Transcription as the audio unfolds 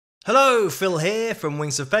Hello, Phil here from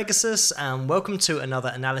Wings of Pegasus, and welcome to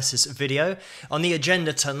another analysis video. On the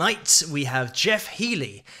agenda tonight, we have Jeff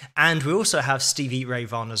Healey, and we also have Stevie Ray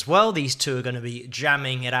Vaughan as well. These two are going to be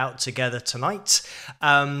jamming it out together tonight.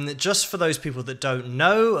 Just for those people that don't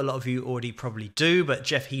know, a lot of you already probably do, but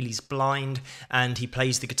Jeff Healey's blind, and he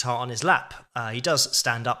plays the guitar on his lap. He does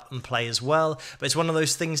stand up and play as well, but it's one of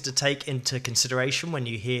those things to take into consideration when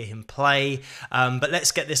you hear him play. But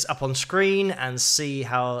let's get this up on screen and see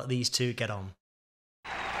how these two get on.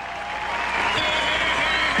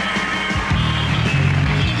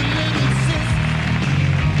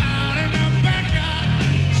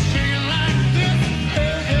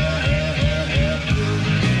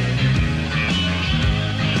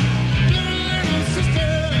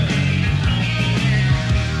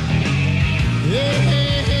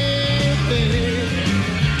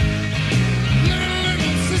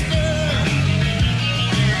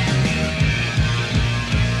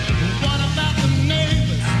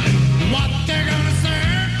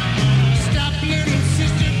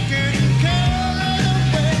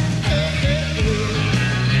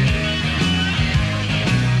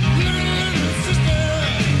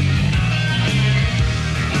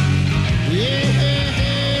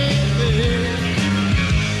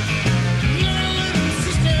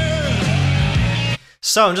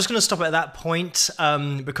 So I'm just going to stop at that point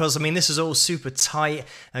because, I mean, this is all super tight,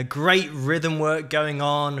 great rhythm work going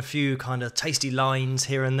on, a few kind of tasty lines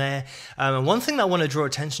here and there. And one thing that I want to draw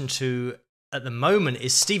attention to at the moment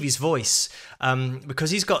is Stevie's voice,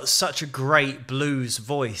 because he's got such a great blues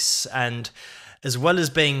voice, and as well as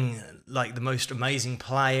being like the most amazing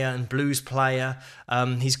player and blues player,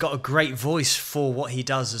 he's got a great voice for what he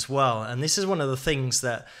does as well. And this is one of the things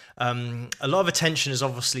that a lot of attention is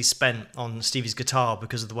obviously spent on Stevie's guitar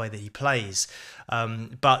because of the way that he plays.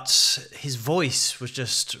 But his voice was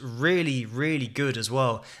just really, really good as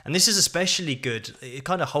well. And this is especially good. It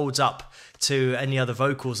kind of holds up to any other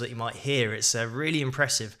vocals that you might hear. It's really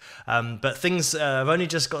impressive. But things have only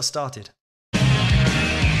just got started.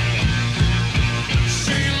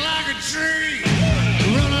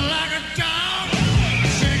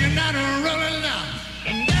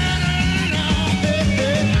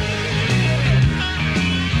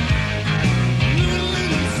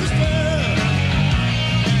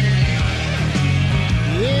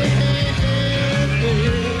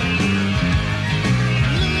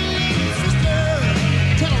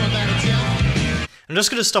 I'm just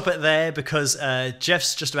going to stop it there because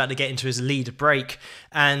Jeff's just about to get into his lead break,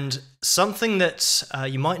 and something that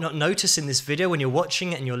you might not notice in this video when you're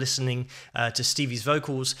watching it and you're listening to Stevie's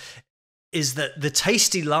vocals is that the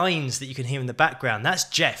tasty lines that you can hear in the background, that's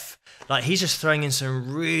Jeff. Like, he's just throwing in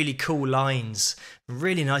some really cool lines,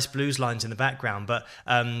 really nice blues lines in the background. But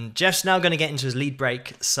Jeff's now going to get into his lead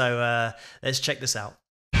break, so let's check this out.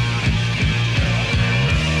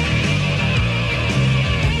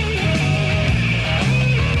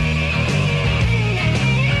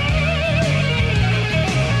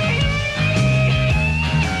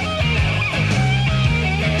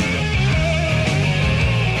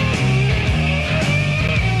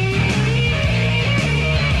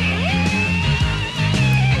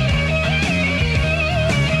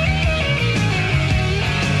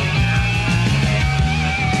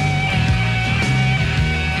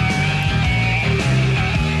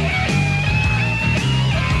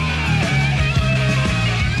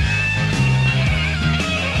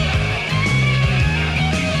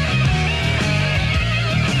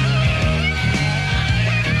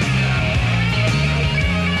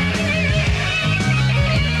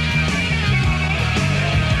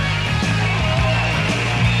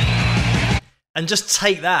 And just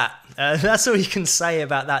take that. That's all you can say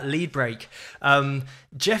about that lead break.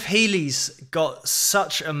 Jeff Healey's got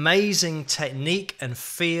such amazing technique and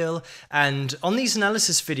feel, and on these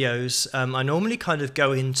analysis videos, I normally kind of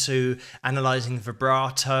go into analysing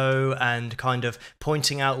vibrato and kind of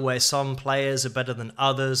pointing out where some players are better than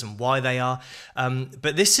others and why they are.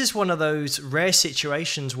 But this is one of those rare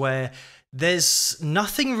situations where there's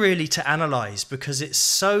nothing really to analyse because it's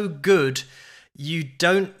so good. You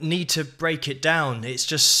don't need to break it down. It's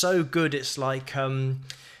just so good. It's like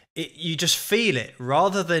you just feel it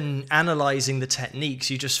rather than analyzing the techniques.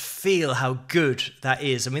 You just feel how good that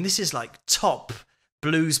is. I mean, this is like top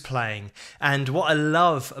blues playing. And what I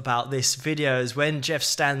love about this video is when Jeff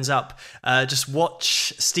stands up, just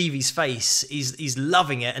watch Stevie's face. He's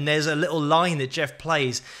loving it. And there's a little line that Jeff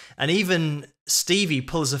plays, and even Stevie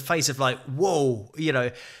pulls a face of like, whoa, you know.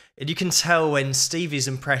 And you can tell when Stevie's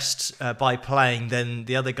impressed by playing, then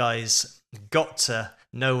the other guys got to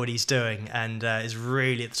know what he's doing and is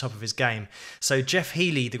really at the top of his game. So Jeff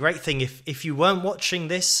Healey, the great thing, if you weren't watching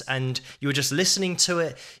this and you were just listening to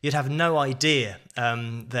it, you'd have no idea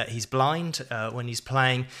that he's blind when he's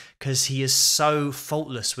playing, because he is so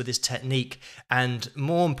faultless with his technique, and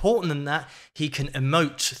more important than that, he can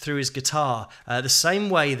emote through his guitar the same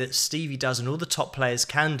way that Stevie does and all the top players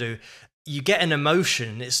can do. You get an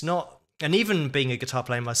emotion. It's not, and even being a guitar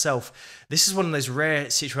player myself, this is one of those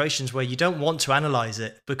rare situations where you don't want to analyze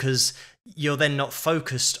it, because you're then not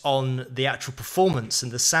focused on the actual performance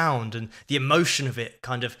and the sound and the emotion of it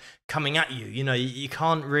kind of coming at you. You know, you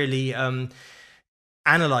can't really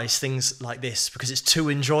analyze things like this, because it's too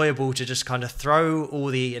enjoyable to just kind of throw all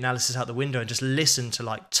the analysis out the window and just listen to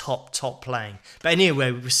like top playing. But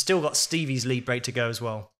anyway, we've still got Stevie's lead break to go as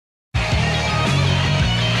well.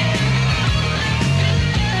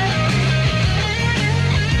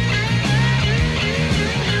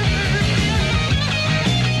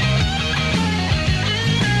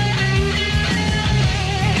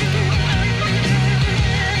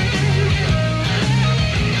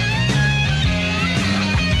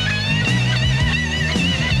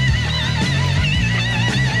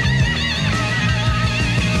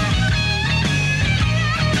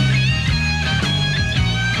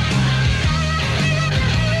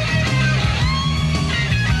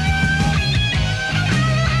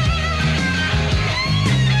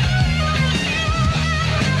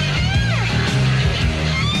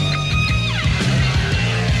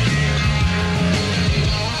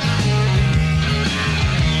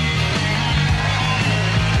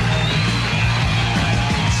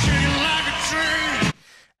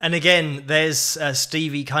 And again, there's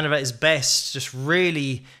Stevie kind of at his best, just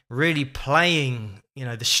really playing, you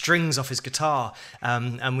know, the strings off his guitar.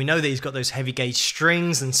 And we know that he's got those heavy gauge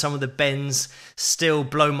strings, and some of the bends still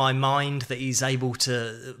blow my mind that he's able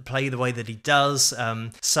to play the way that he does.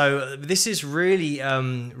 So this is really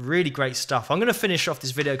great stuff. I'm going to finish off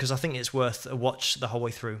this video because I think it's worth a watch the whole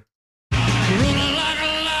way through.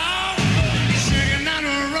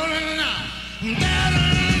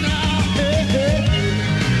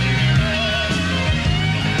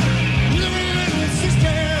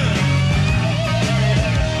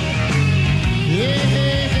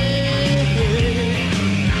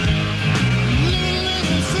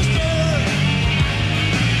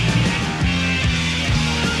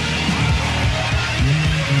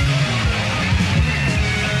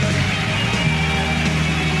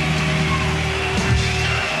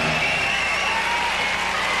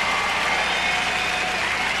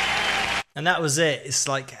 And that was it. It's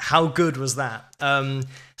like, how good was that?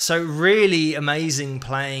 So really amazing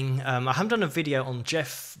playing. I haven't done a video on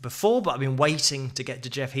Jeff before, but I've been waiting to get to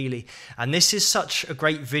Jeff Healey. And this is such a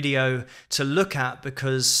great video to look at,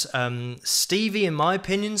 because Stevie, in my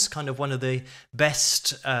opinion, is kind of one of the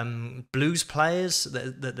best blues players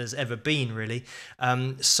that there's ever been, really.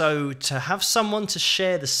 So to have someone to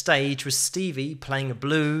share the stage with Stevie playing a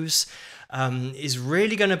blues is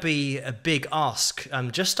really going to be a big ask,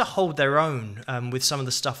 just to hold their own with some of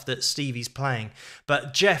the stuff that Stevie's playing.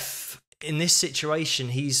 But Jeff, in this situation,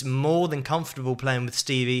 he's more than comfortable playing with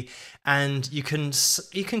Stevie, and you can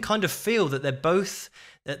kind of feel that they're both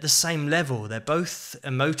at the same level. They're both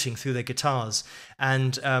emoting through their guitars,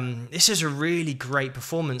 and this is a really great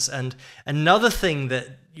performance. And another thing that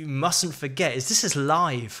you mustn't forget is this is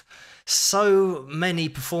live. So many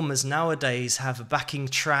performers nowadays have a backing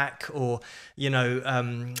track, or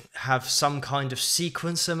have some kind of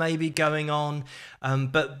sequencer maybe going on,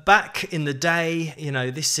 but back in the day,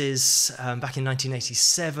 this is back in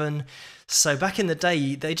 1987, so back in the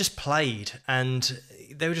day they just played, and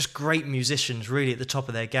they were just great musicians, really at the top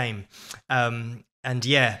of their game. And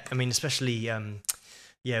yeah, I mean, especially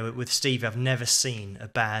with Steve, I've never seen a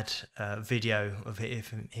bad video of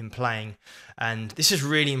him playing, and this is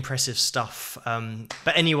really impressive stuff.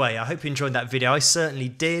 But anyway, I hope you enjoyed that video. I certainly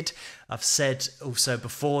did. I've said also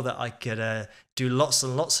before that I could do lots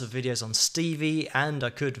and lots of videos on Stevie, and I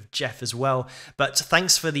could with Jeff as well. But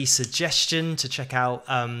thanks for the suggestion to check out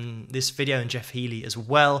this video and Jeff Healey as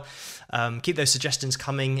well. Keep those suggestions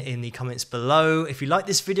coming in the comments below. If you like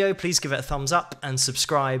this video, please give it a thumbs up and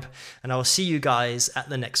subscribe, and I will see you guys at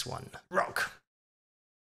the next one. Rock!